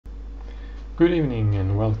Good evening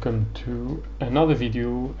and welcome to another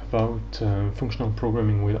video about functional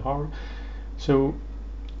programming with R. So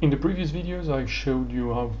in the previous videos I showed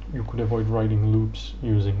you how you could avoid writing loops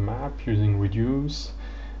using map, using reduce,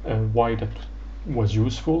 why that was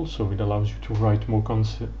useful, so it allows you to write more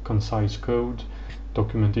concise code,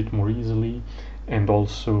 document it more easily, and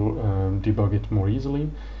also debug it more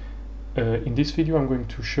easily. In this video I'm going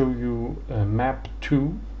to show you map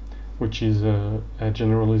 2, which is a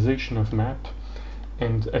generalization of map,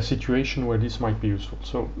 and a situation where this might be useful.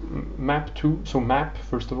 So map 2, so map,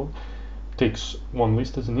 first of all, takes one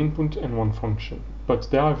list as an input and one function. But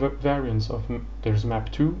there are variants of, there's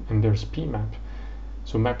map 2 and there's pmap.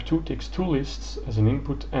 So map 2 takes two lists as an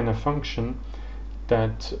input and a function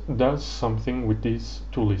that does something with these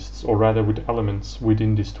two lists, or rather with elements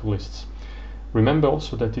within these two lists. Remember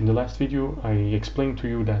also that in the last video I explained to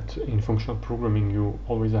you that in functional programming you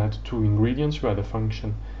always had two ingredients. You had a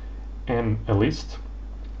function and a list,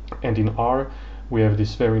 and in R we have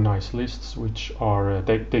these very nice lists which are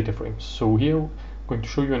data frames. So here I'm going to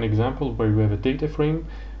show you an example where you have a data frame,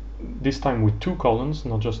 this time with two columns,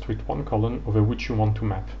 not just with one column, over which you want to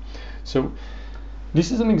map. So this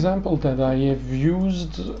is an example that I have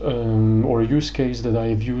used, or a use case that I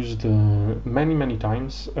have used many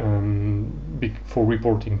times for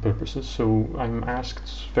reporting purposes. So I'm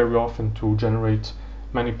asked very often to generate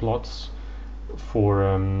many plots for,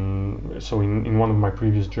 so in one of my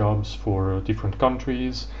previous jobs for different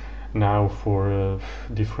countries, now for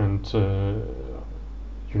different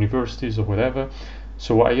universities or whatever.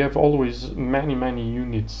 So I have always many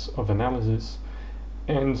units of analysis,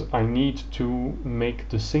 and I need to make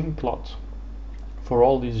the same plot for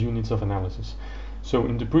all these units of analysis. So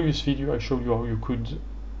in the previous video I showed you how you could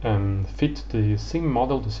fit the same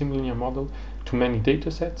model, the same linear model, to many data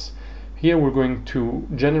sets. Here we're going to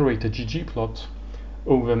generate a ggplot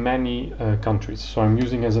over many countries. So I'm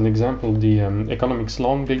using as an example the economics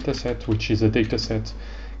long dataset, which is a dataset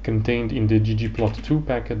contained in the ggplot2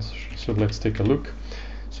 package. So let's take a look.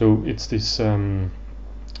 So it's this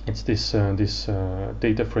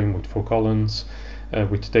data frame with 4 columns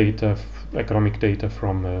with data, economic data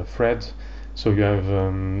from Fred. So you have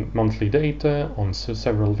monthly data on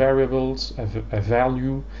several variables, a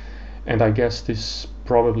value, and I guess this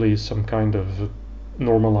probably is some kind of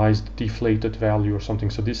normalized deflated value or something.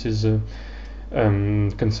 So this is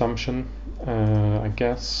consumption, I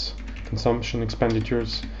guess, consumption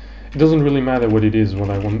expenditures. It doesn't really matter what it is. What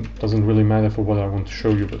I want doesn't really matter for what I want to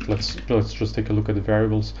show you. But let's just take a look at the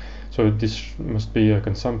variables. So this must be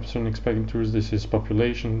consumption expenditures. This is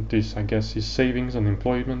population. This, I guess, is savings and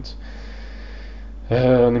employment.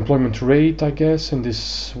 Unemployment rate, I guess, and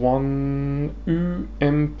this one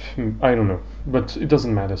I don't know, but it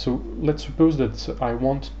doesn't matter. So let's suppose that I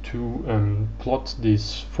want to plot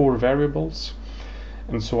these 4 variables,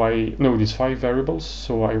 and so these 5 variables.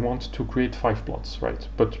 So I want to create 5 plots, right?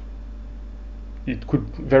 But it could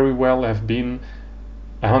very well have been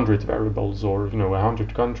 100 variables, or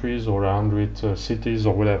 100 countries, or 100 cities,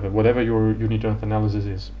 or whatever your unit of analysis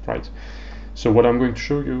is, right? So what I'm going to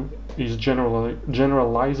show you is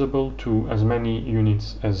generalizable to as many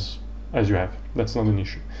units as you have. That's not an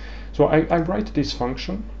issue. So I write this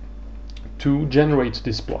function to generate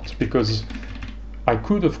this plot, because I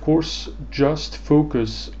could of course just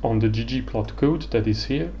focus on the ggplot code that is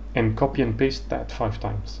here and copy and paste that 5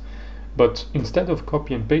 times. But instead of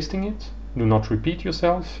copy and pasting it, do not repeat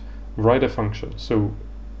yourself, write a function. So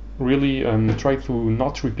really try to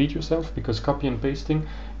not repeat yourself, because copy and pasting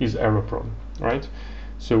is error prone, right?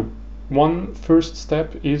 So one first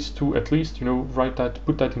step is to at least write that,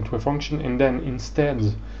 put that into a function, and then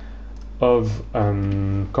instead of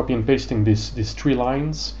copy and pasting these 3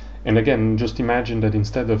 lines, and again just imagine that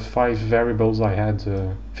instead of 5 variables I had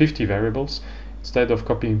 50 variables. Instead of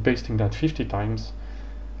copy and pasting that 50 times,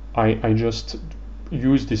 I just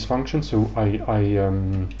use this function. So I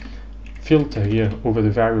filter here over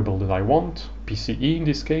the variable that I want, PCE in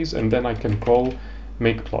this case, and then I can call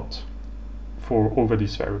make plot for over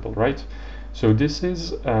this variable, right? So this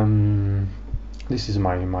is my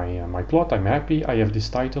plot. I'm happy. I have this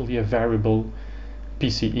title here, variable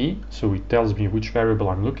PCE, so it tells me which variable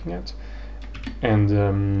I'm looking at. And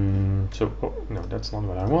no, that's not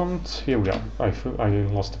what I want. Here we are. I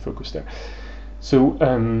lost the focus there. So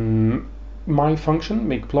my function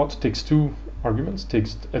make plot takes 2 arguments,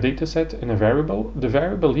 takes a data set and a variable. The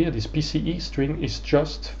variable here, this PCE string, is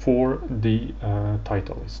just for the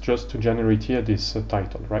title. It's just to generate here this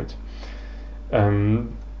title, right?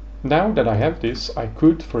 Now that I have this, I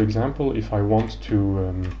could, for example, if I want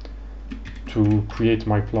to create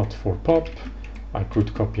my plot for pop, I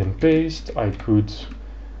could copy and paste. I could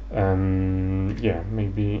Yeah,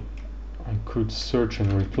 maybe I could search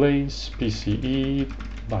and replace PCE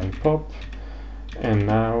by pop, and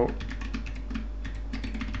now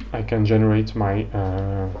I can generate my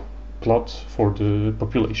plot for the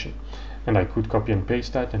population, and I could copy and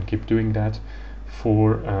paste that and keep doing that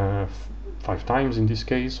for 5 times in this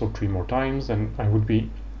case, or 3 more times, and I would be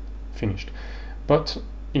finished. But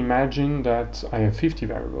imagine that I have 50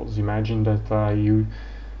 variables. Imagine that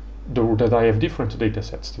I have different data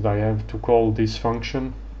sets, that I have to call this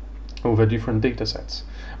function over different data sets.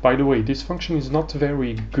 By the way, this function is not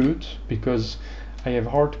very good because I have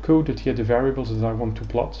hard-coded here the variables that I want to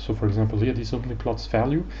plot. So for example, here this only plots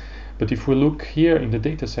value. But if we look here in the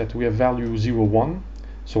data set, we have value 0, 1.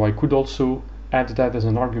 So I could also add that as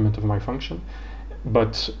an argument of my function.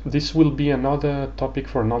 But this will be another topic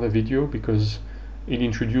for another video because it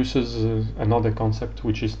introduces another concept,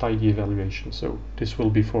 which is tidy evaluation. So this will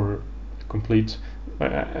be for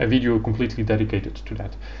a video completely dedicated to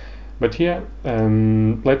that. But here,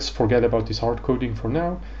 let's forget about this hard coding for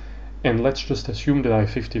now, and let's just assume that I have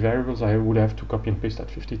 50 variables. I would have to copy and paste that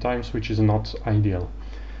 50 times, which is not ideal,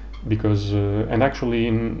 because and actually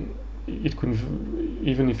it could,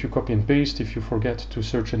 even if you copy and paste, if you forget to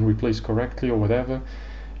search and replace correctly or whatever,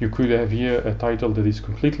 you could have here a title that is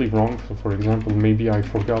completely wrong. So for example, maybe I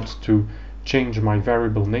forgot to change my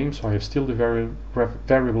variable name, so I have still the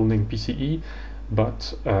variable name PCE,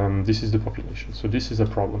 but this is the population, so this is a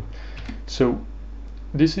problem. So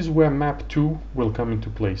this is where map2 will come into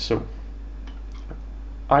play. So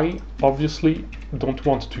I obviously don't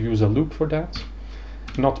want to use a loop for that,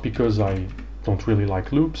 not because I don't really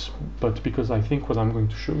like loops, but because I think what I'm going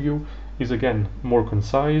to show you is again more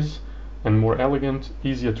concise and more elegant,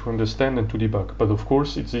 easier to understand and to debug. But of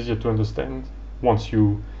course it's easier to understand once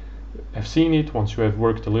you have seen it, once you have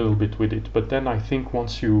worked a little bit with it. But then I think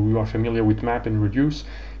once you are familiar with map and reduce,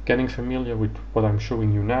 getting familiar with what I'm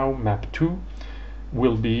showing you now, map2,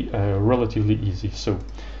 will be relatively easy. So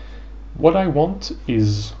what I want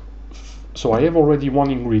is, so I have already one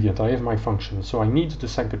ingredient, I have my function, so I need the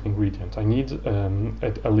second ingredient. I need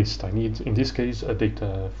a list. I need, in this case, a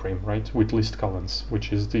data frame, right, with list columns,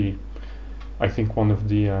 which is I think one of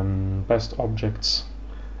the best objects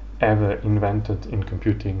ever invented in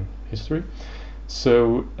computing history.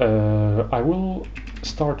 So I will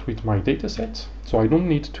start with my data set. So I don't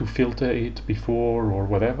need to filter it before or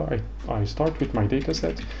whatever. I start with my data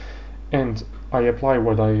set and I apply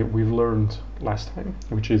what we've learned last time,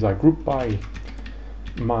 which is I group by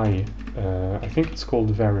my I think it's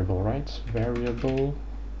called variable, right? Variable,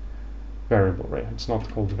 right? It's not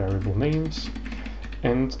called variable names.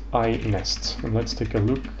 And I nest. And let's take a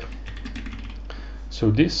look. So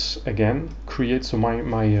this again creates, so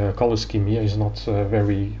my color scheme here is not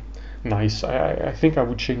very nice. I think I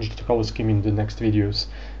would change the color scheme in the next videos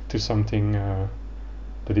to something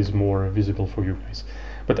that is more visible for you guys.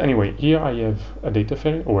 But anyway, here I have a data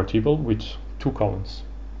frame or a table with 2 columns.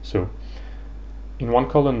 So in one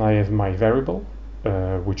column I have my variable,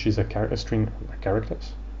 which is a string,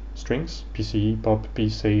 characters, strings, PCE, pop,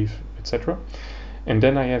 psave, etc. And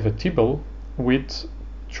then I have a table with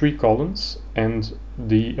 3 columns and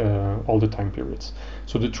all the time periods.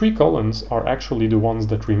 So the 3 columns are actually the ones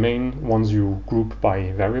that remain once you group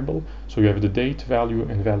by variable. So you have the date, value,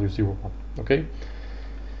 and value 0, 1. Okay.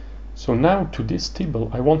 So now to this table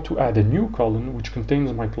I want to add a new column which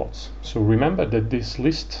contains my plots. So remember that this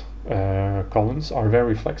list columns are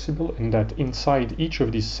very flexible and that inside each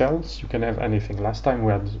of these cells you can have anything. Last time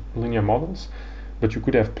we had linear models, but you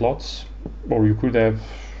could have plots, or you could have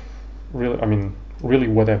really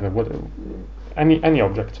whatever, any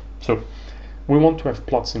object. So we want to have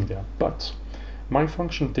plots in there, but my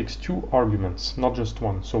function takes 2 arguments, not just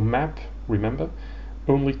one. So map, remember,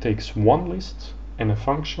 only takes 1 list and a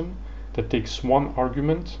function that takes 1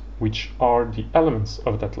 argument, which are the elements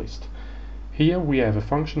of that list. Here we have a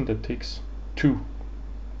function that takes 2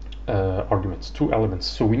 arguments, 2 elements,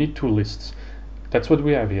 so we need 2 lists. That's what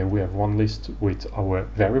we have here. We have 1 list with our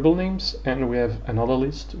variable names and we have another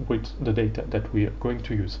list with the data that we are going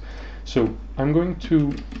to use. So I'm going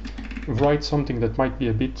to write something that might be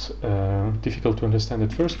a bit difficult to understand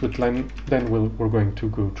at first, but then we're going to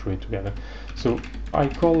go through it together. So I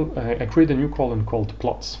create a new column called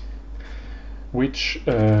plots, which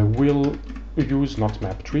will use not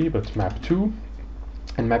map3 but map2,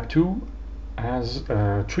 and map2 has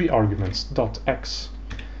 3 arguments: .x,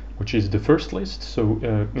 which is the first list, so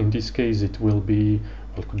in this case it will be,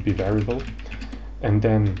 well, it could be variable, and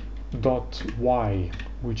then .y,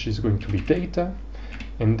 which is going to be data,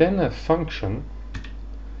 and then a function,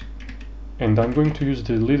 and I'm going to use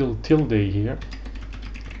the little tilde here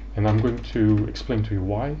and I'm going to explain to you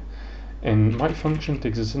why. And my function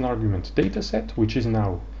takes as an argument dataset, which is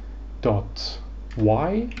now dot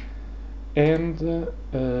y, and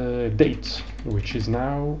date, which is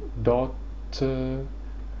now dot no,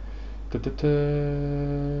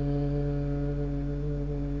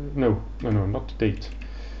 not date.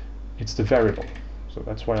 It's the variable. So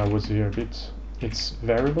that's why I was here a bit. It's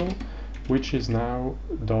variable, which is now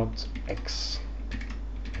dot x.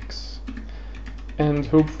 And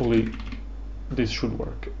hopefully this should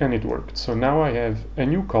work, and it worked. So now I have a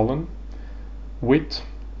new column with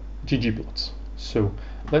ggplots. So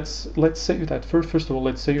let's save that first of all.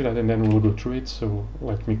 Let's save that, and then we'll go through it. So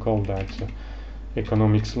let me call that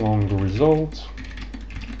economics long result,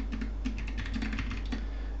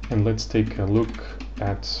 and let's take a look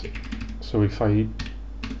at. So if I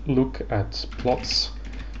look at plots,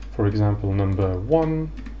 for example, number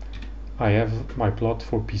 1, I have my plot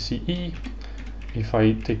for PCE. If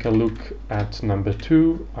I take a look at number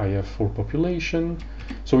 2, I have for population.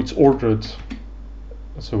 So it's ordered.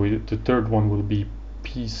 So the third one will be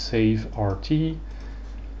psave RT.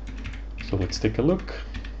 So let's take a look.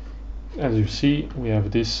 As you see, we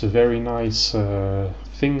have this very nice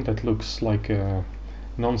thing that looks like a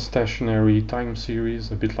non-stationary time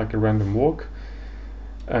series, a bit like a random walk.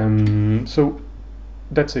 So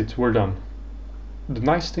that's it, we're done. The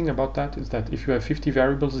nice thing about that is that if you have 50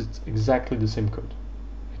 variables, it's exactly the same code.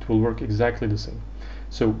 It will work exactly the same.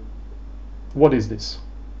 So what is this?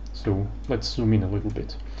 So let's zoom in a little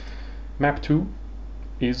bit. Map2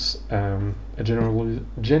 is a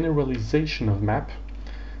generalization of map.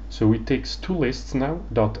 So it takes two lists now,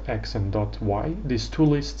 .x and .y. These two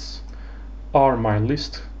lists are my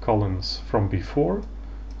list columns from before.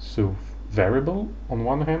 So variable on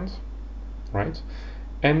one hand, right?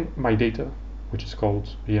 And my data, which is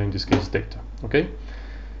called here in this case data, okay?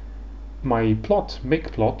 My plot,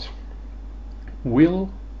 make plot,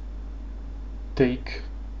 will take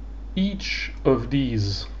each of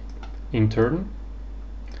these in turn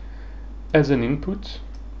as an input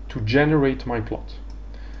to generate my plot.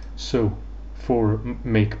 So for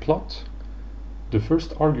make plot, the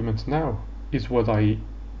first argument now is what I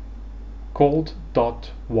called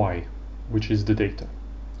 .y, which is the data.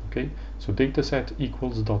 Okay, so dataset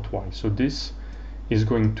equals .y. So this is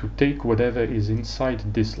going to take whatever is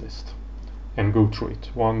inside this list and go through it.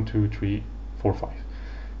 1, 2, 3, 4, 5.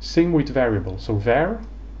 Same with variable. So var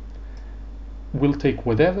will take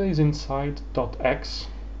whatever is inside .x,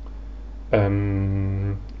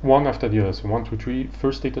 one after the other. So 1, 2, 3,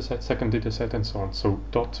 first dataset, second dataset, and so on. So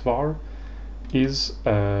 .var is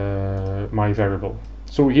my variable.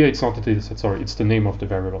 So here it's not a dataset, sorry, it's the name of the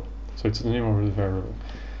variable. So it's the name of the variable,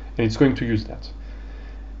 and it's going to use that.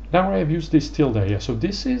 Now I have used this tilde here. So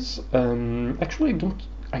this is actually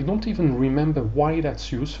I don't even remember why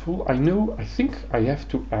that's useful. I think I have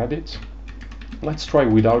to add it. Let's try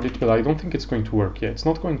without it, but I don't think it's going to work. Yeah, it's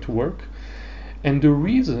not going to work. And the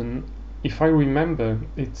reason, if I remember,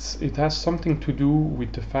 it has something to do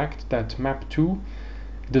with the fact that map2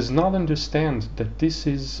 does not understand that this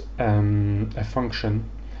is a function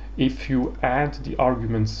if you add the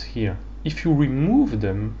arguments here. If you remove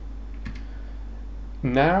them,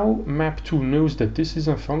 now map2 knows that this is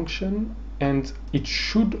a function, and it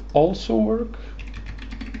should also work.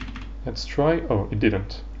 Let's try. Oh, it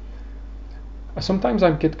didn't. Sometimes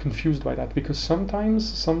I get confused by that, because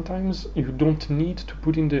sometimes you don't need to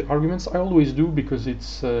put in the arguments. I always do, because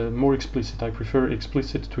it's more explicit. I prefer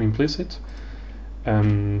explicit to implicit.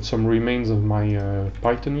 Some remains of my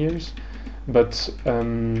Python years, but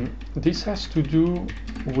this has to do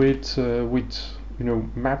with you know,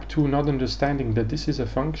 map2 not understanding that this is a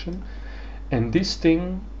function, and this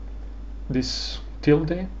thing, this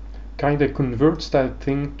tilde, kind of converts that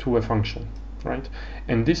thing to a function, right?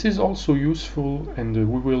 And this is also useful, and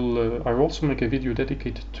we will I will also make a video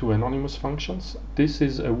dedicated to anonymous functions. This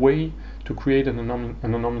is a way to create an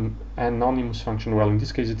anonymous function. Well, in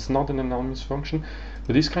this case it's not an anonymous function,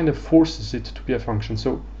 but this kind of forces it to be a function.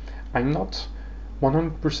 So I'm not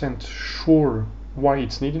 100% sure why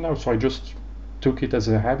it's needed now, so I just took it as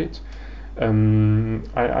a habit. I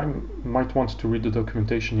might want to read the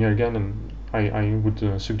documentation here again, and I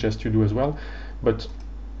would suggest you do as well, but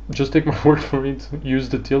just take my word for it. Use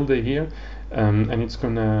the tilde here, and it's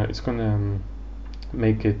gonna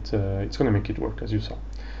make it work, as you saw.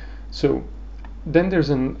 So then there's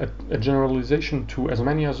a generalization to as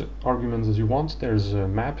many arguments as you want. There's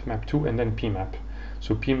map, map2, and then pmap.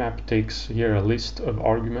 So pmap takes here a list of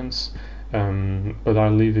arguments, but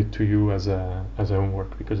I'll leave it to you as a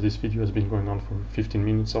homework, because this video has been going on for 15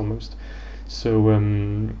 minutes almost. So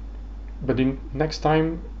but in next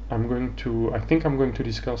time I think I'm going to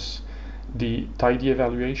discuss the tidy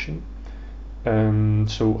evaluation.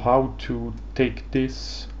 So how to take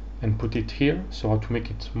this and put it here, so how to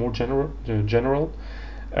make it more general.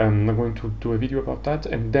 I'm going to do a video about that,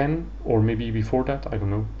 and then, or maybe before that, I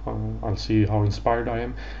don't know, I'll see how inspired I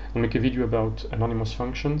am. I'll make a video about anonymous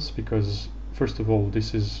functions, because first of all,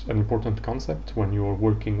 this is an important concept when you're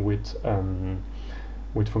working with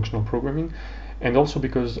functional programming, and also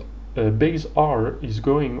because base R is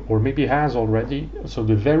going, or maybe has already, so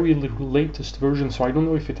the very latest version, so I don't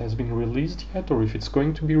know if it has been released yet or if it's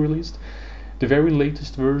going to be released. The very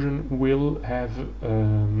latest version will have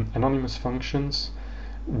anonymous functions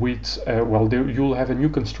with, well, you'll have a new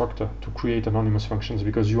constructor to create anonymous functions,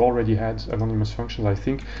 because you already had anonymous functions. I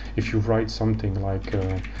think if you write something like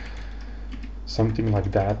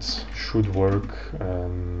that should work.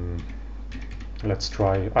 Let's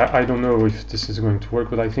try. I don't know if this is going to work,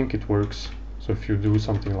 but I think it works. So if you do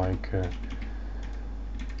something like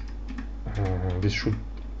this should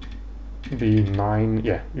be 9.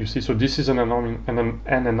 Yeah, you see, so this is an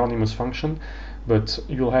anonymous function, but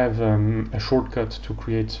you'll have a shortcut to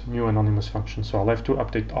create new anonymous functions. So I'll have to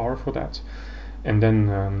update R for that, and then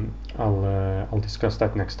I'll discuss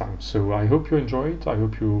that next time. So I hope you enjoyed. I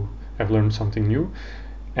hope you have learned something new,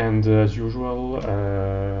 and as usual,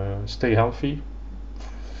 stay healthy.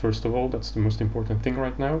 First of all, that's the most important thing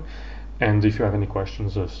right now. And if you have any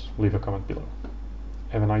questions, just leave a comment below.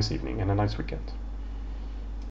 Have a nice evening and a nice weekend.